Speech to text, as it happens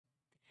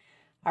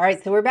All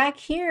right, so we're back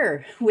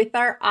here with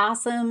our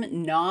awesome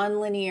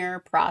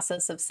nonlinear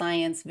process of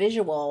science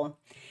visual.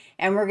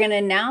 And we're going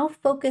to now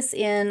focus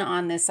in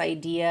on this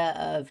idea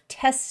of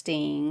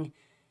testing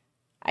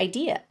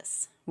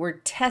ideas. We're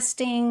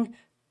testing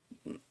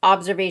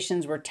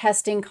observations, we're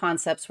testing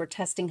concepts, we're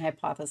testing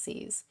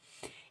hypotheses.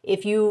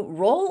 If you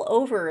roll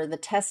over the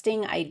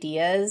testing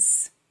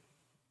ideas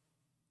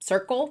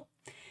circle,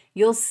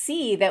 you'll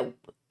see that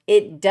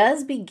it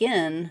does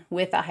begin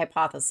with a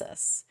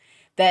hypothesis.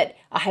 That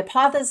a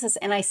hypothesis,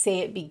 and I say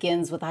it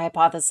begins with a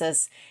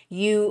hypothesis,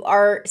 you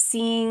are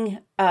seeing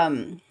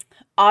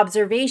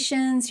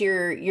observations,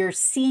 you're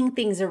seeing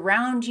things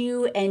around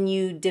you, and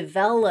you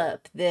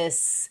develop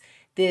this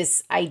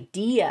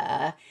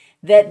idea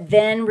that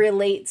then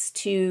relates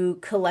to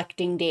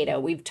collecting data.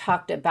 We've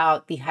talked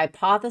about the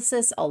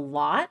hypothesis a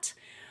lot.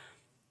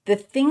 The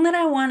thing that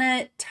I want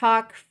to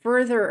talk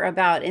further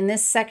about in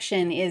this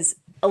section is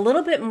a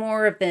little bit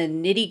more of the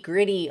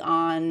nitty-gritty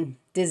on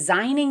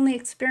designing the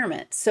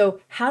experiment.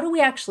 So how do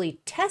we actually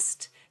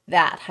test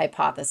that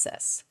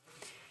hypothesis?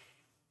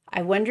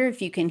 I wonder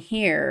if you can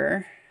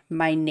hear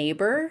my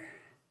neighbor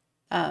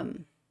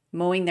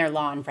mowing their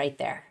lawn right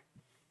there.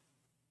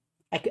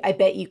 I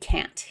bet you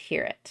can't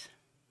hear it.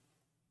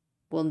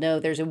 We'll know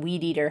there's a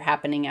weed eater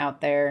happening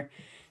out there.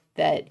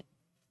 Can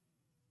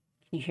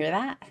you hear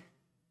that?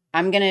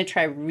 I'm going to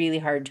try really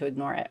hard to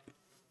ignore it.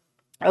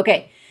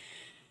 Okay.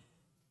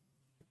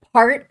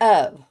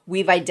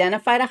 We've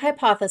identified a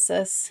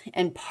hypothesis,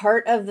 and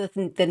part of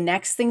the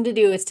next thing to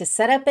do is to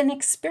set up an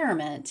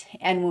experiment.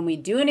 And when we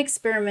do an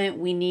experiment,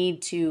 we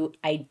need to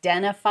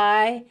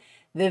identify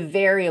the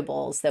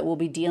variables that we'll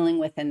be dealing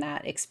with in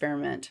that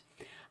experiment.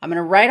 I'm going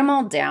to write them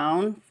all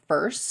down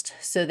first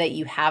so that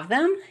you have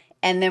them,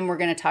 and then we're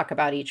going to talk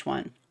about each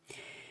one.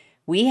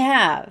 We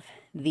have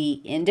the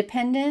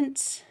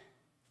independent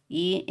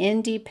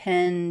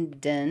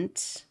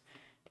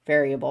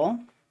variable,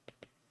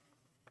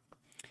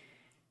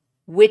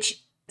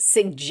 which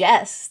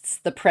suggests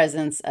the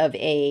presence of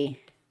a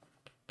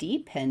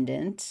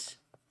dependent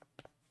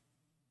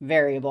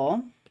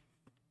variable.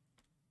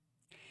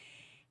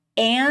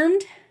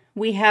 And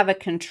we have a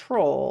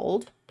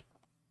controlled,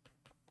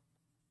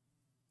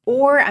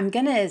 or I'm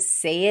going to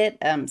say it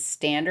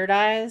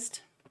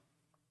standardized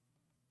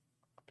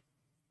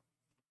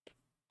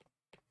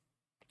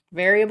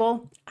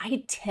variable.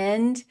 I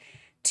tend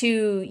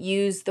to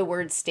use the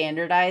word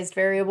standardized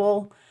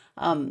variable,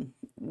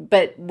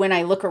 but when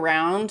I look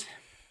around,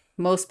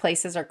 most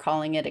places are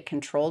calling it a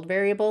controlled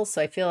variable.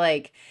 So I feel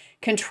like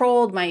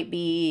controlled might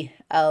be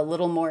a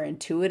little more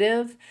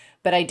intuitive,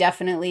 but I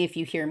definitely, if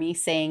you hear me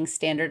saying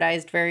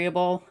standardized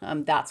variable,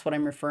 that's what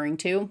I'm referring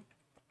to.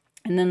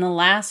 And then the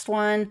last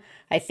one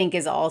I think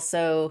is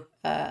also,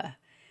 it's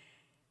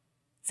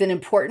an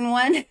important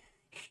one,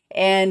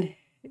 and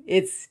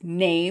its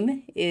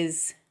name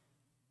is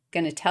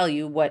going to tell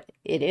you what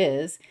it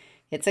is.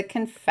 It's a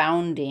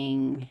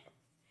confounding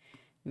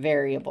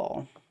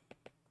variable.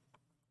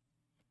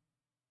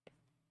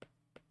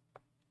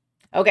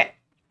 Okay,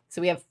 so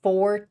we have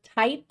 4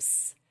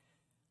 types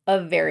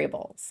of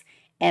variables,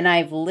 and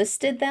I've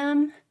listed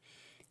them,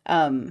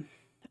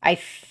 I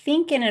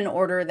think in an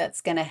order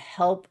that's going to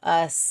help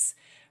us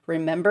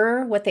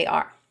remember what they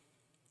are.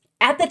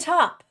 At the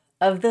top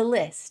of the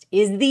list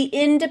is the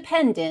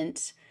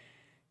independent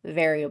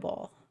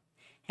variable.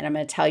 And I'm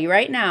going to tell you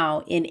right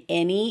now, in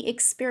any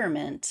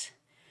experiment,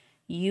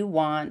 you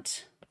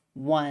want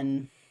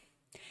one.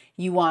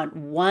 You want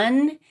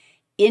one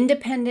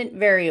independent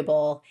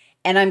variable,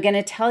 and I'm going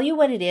to tell you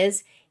what it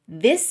is.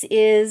 This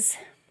is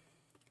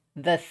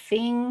the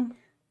thing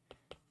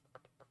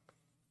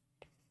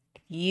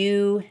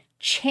you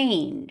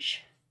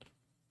change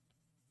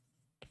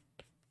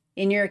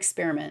in your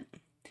experiment.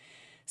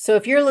 So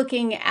if you're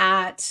looking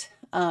at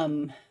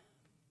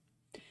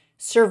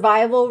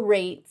survival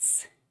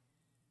rates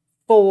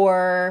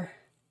for,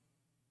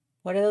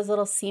 what are those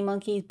little sea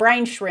monkeys?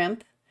 Brine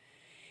shrimp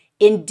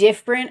in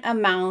different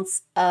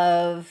amounts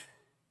of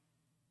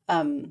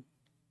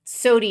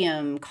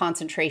sodium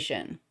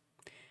concentration.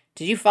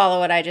 Did you follow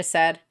what I just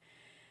said?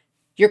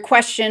 Your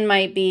question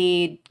might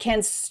be,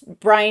 can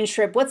brine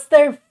shrimp, what's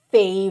their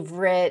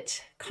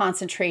favorite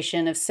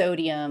concentration of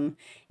sodium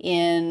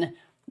in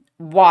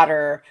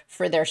water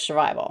for their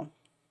survival?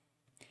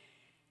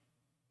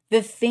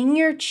 The thing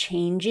you're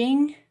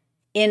changing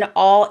in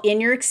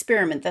your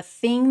experiment, the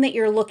thing that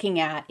you're looking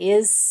at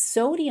is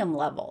sodium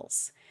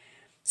levels.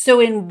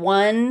 So in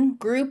one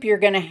group, you're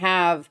going to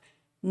have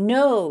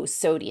no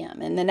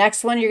sodium, and the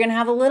next one you're going to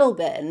have a little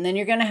bit, and then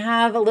you're going to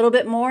have a little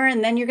bit more,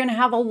 and then you're going to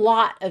have a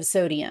lot of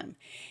sodium.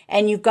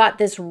 And you've got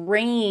this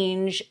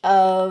range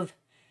of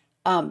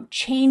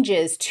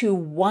changes to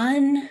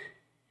one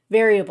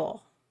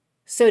variable,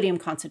 sodium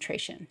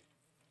concentration.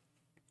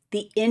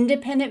 The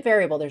independent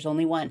variable, there's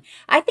only one.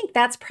 I think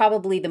that's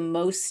probably the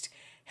most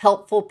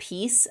helpful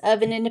piece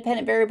of an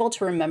independent variable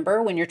to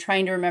remember when you're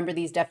trying to remember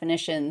these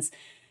definitions.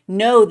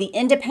 No, the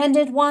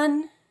independent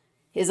one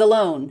is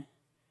alone.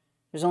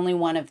 There's only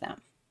one of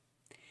them.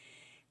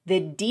 The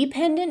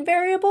dependent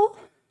variable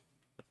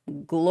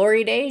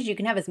glory days, you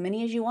can have as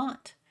many as you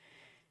want.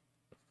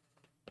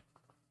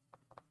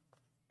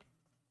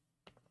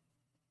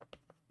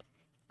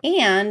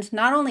 And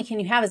not only can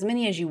you have as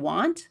many as you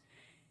want,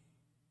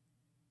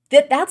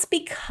 that's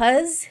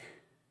because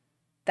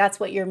that's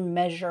what you're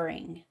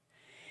measuring.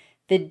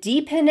 The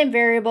dependent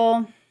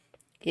variable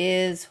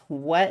is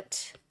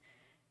what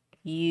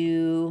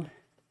you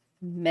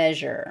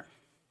measure.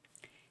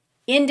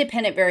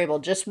 Independent variable,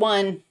 just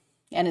one,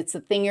 and it's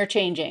the thing you're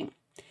changing.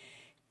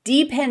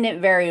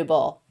 Dependent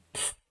variable,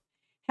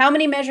 how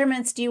many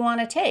measurements do you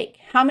want to take?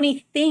 How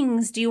many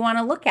things do you want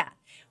to look at?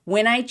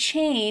 When I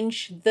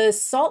change the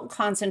salt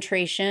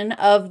concentration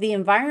of the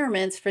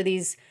environments for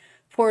these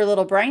poor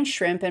little brine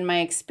shrimp in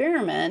my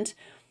experiment,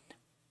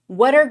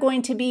 what are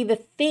going to be the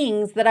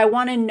things that I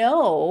want to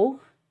know?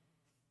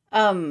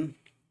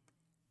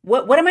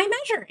 What am I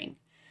measuring?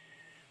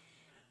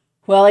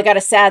 Well, I got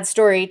a sad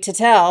story to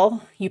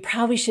tell. You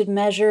probably should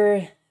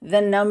measure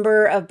the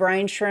number of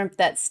brine shrimp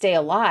that stay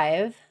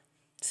alive.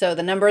 So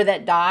the number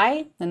that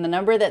die and the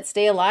number that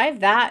stay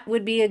alive, that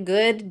would be a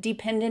good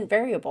dependent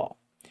variable.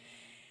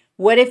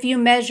 What if you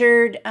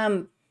measured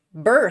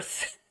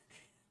birth?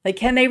 Like,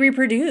 can they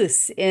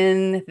reproduce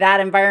in that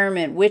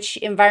environment? Which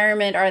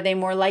environment are they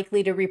more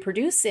likely to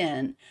reproduce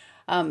in?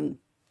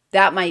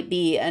 That might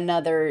be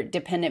another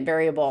dependent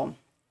variable.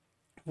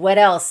 What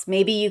else?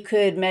 Maybe you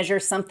could measure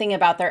something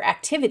about their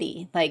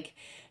activity. Like,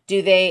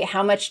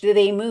 how much do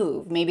they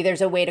move? Maybe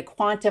there's a way to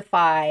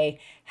quantify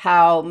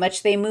how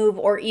much they move,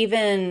 or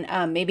even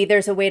maybe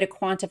there's a way to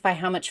quantify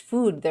how much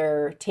food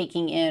they're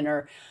taking in,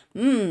 or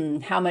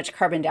how much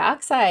carbon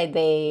dioxide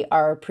they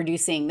are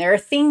producing. There are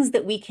things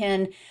that we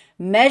can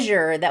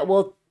measure that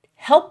will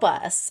help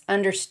us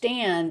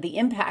understand the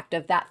impact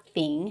of that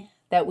thing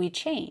that we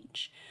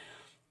change.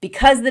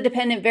 Because the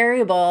dependent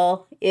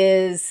variable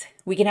is,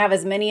 we can have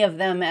as many of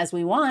them as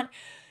we want,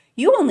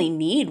 you only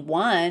need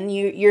one.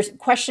 Your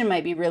question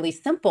might be really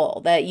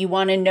simple, that you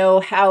want to know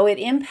how it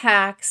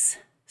impacts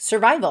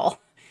survival.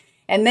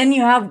 And then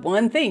you have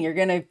one thing, you're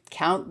going to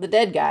count the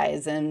dead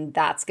guys, and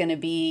that's going to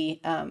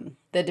be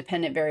the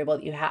dependent variable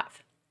that you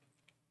have.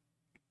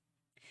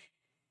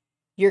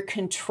 You're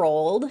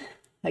controlled.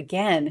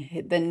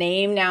 Again, the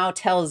name now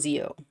tells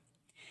you.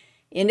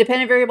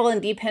 Independent variable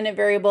and dependent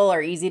variable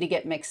are easy to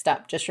get mixed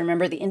up. Just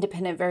remember, the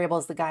independent variable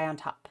is the guy on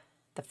top,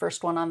 the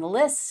first one on the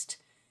list,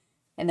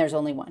 and there's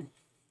only one.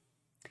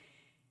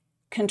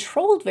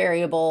 Controlled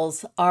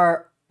variables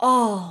are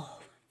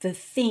all the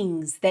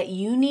things that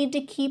you need to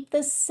keep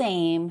the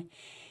same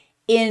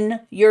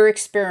in your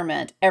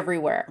experiment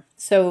everywhere.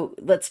 So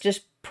let's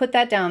just put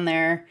that down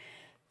there.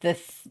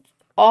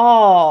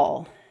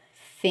 All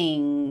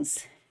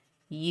things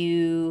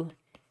you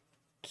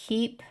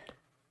keep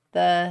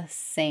the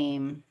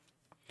same.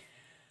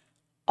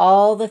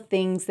 All the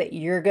things that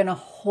you're going to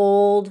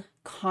hold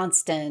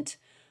constant,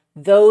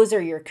 those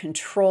are your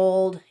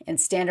controlled and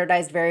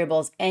standardized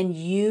variables. And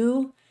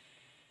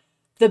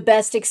the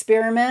best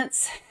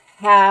experiments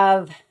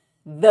have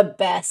the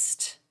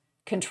best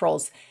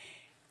controls.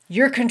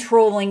 You're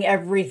controlling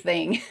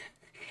everything.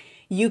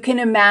 You can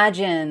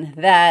imagine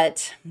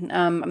that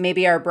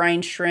maybe our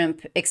brine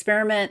shrimp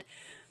experiment,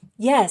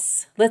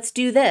 yes, let's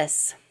do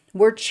this.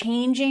 We're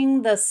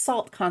changing the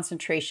salt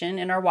concentration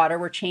in our water.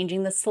 We're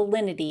changing the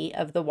salinity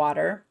of the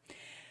water.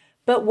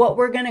 But what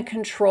we're going to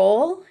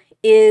control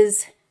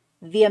is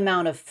the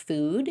amount of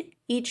food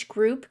each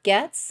group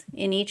gets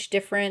in each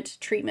different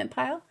treatment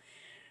pile.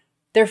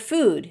 Their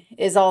food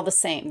is all the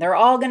same. They're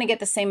all going to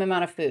get the same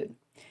amount of food.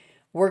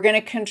 We're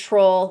going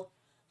to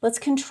let's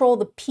control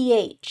the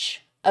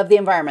pH of the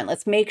environment.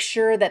 Let's make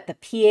sure that the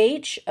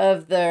pH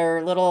of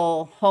their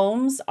little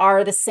homes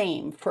are the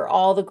same for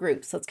all the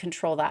groups. Let's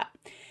control that.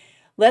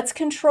 Let's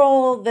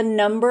control the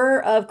number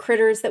of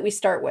critters that we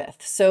start with.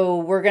 So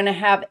we're going to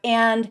have,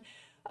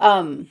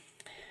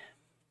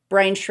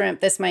 brine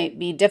shrimp, this might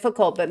be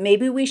difficult, but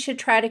maybe we should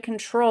try to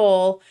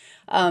control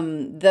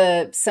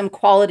some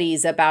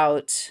qualities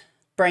about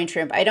brine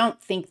shrimp. I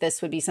don't think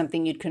this would be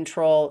something you'd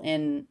control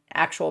in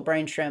actual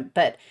brine shrimp,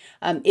 but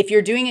if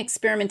you're doing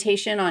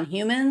experimentation on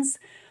humans,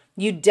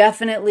 you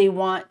definitely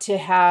want to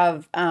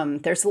have,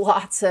 there's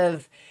lots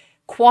of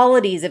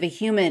qualities of a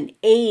human,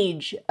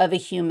 age of a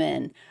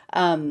human,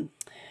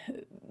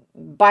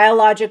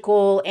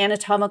 biological,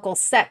 anatomical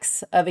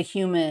sex of a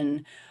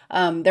human,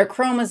 their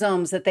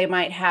chromosomes that they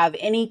might have,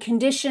 any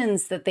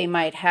conditions that they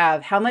might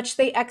have, how much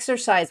they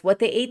exercise, what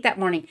they ate that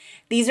morning.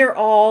 These are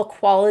all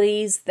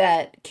qualities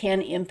that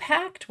can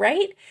impact,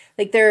 right?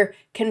 Like they're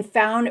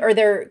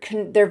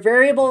they're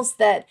variables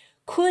that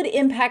could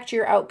impact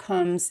your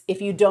outcomes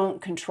if you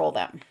don't control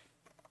them.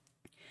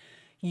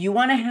 You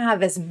want to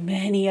have as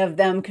many of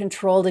them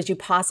controlled as you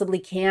possibly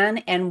can.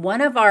 And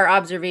one of our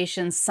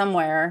observations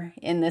somewhere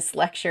in this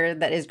lecture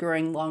that is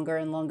growing longer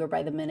and longer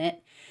by the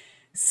minute,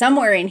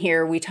 somewhere in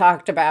here, we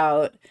talked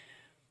about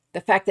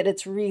the fact that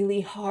it's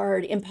really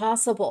hard,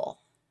 impossible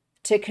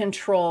to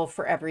control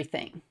for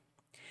everything.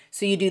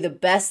 So you do the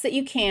best that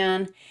you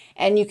can,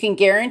 and you can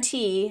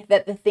guarantee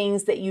that the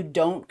things that you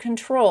don't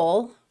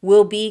control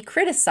will be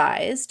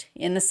criticized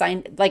in the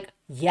sign, like,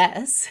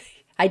 yes,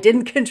 I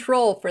didn't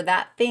control for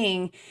that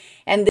thing,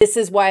 and this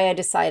is why I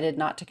decided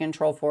not to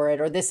control for it,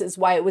 or this is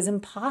why it was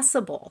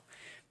impossible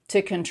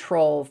to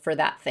control for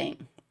that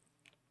thing.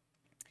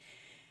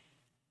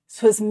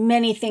 So as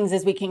many things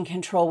as we can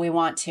control, we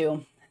want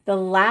to. The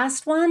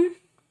last one,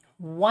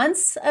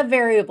 once a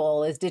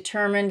variable is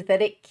determined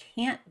that it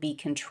can't be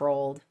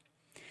controlled,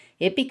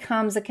 it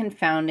becomes a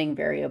confounding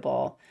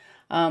variable,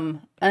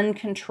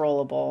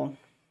 uncontrollable.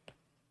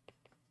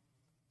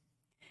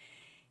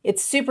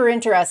 It's super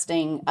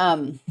interesting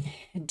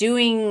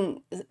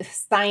doing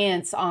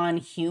science on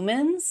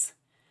humans.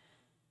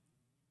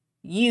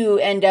 You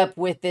end up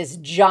with this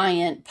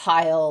giant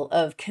pile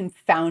of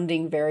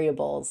confounding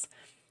variables.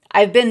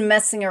 I've been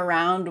messing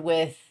around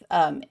with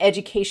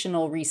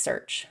educational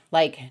research,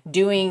 like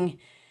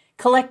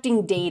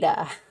collecting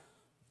data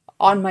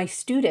on my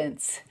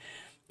students,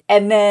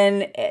 and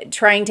then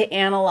trying to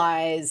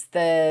analyze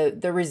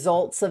the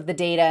results of the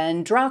data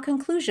and draw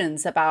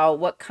conclusions about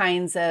what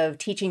kinds of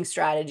teaching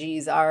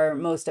strategies are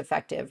most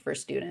effective for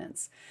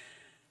students.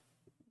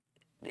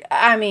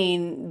 I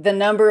mean, the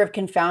number of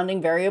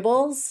confounding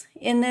variables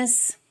in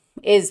this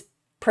is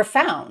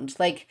profound.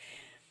 Like,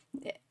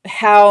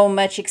 how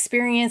much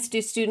experience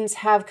do students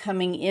have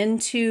coming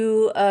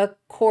into a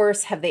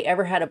course? Have they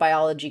ever had a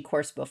biology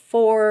course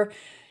before?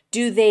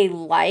 Do they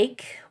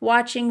like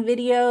watching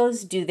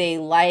videos? Do they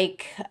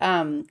like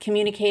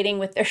communicating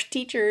with their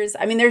teachers?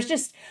 I mean, there's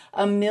just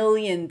a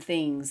million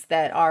things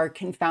that are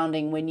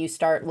confounding when you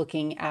start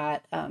looking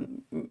at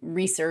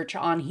research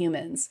on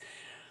humans.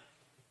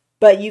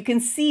 But you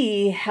can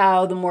see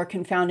how the more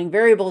confounding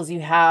variables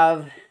you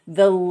have,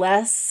 the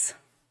less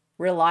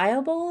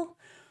reliable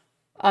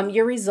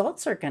your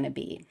results are going to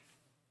be.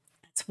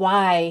 That's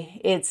why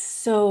it's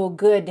so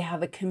good to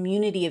have a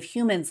community of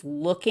humans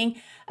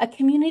a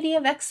community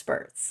of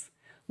experts,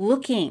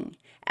 looking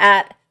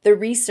at the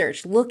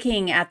research,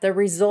 looking at the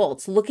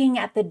results, looking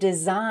at the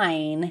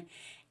design,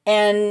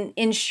 and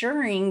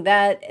ensuring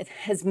that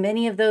as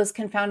many of those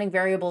confounding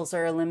variables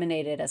are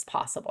eliminated as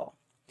possible.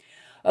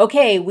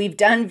 Okay, we've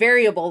done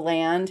variable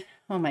land.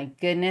 Oh my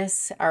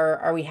goodness,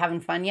 are we having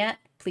fun yet?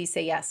 Please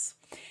say yes.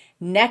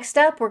 Next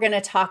up, we're going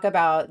to talk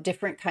about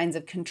different kinds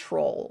of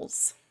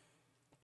controls.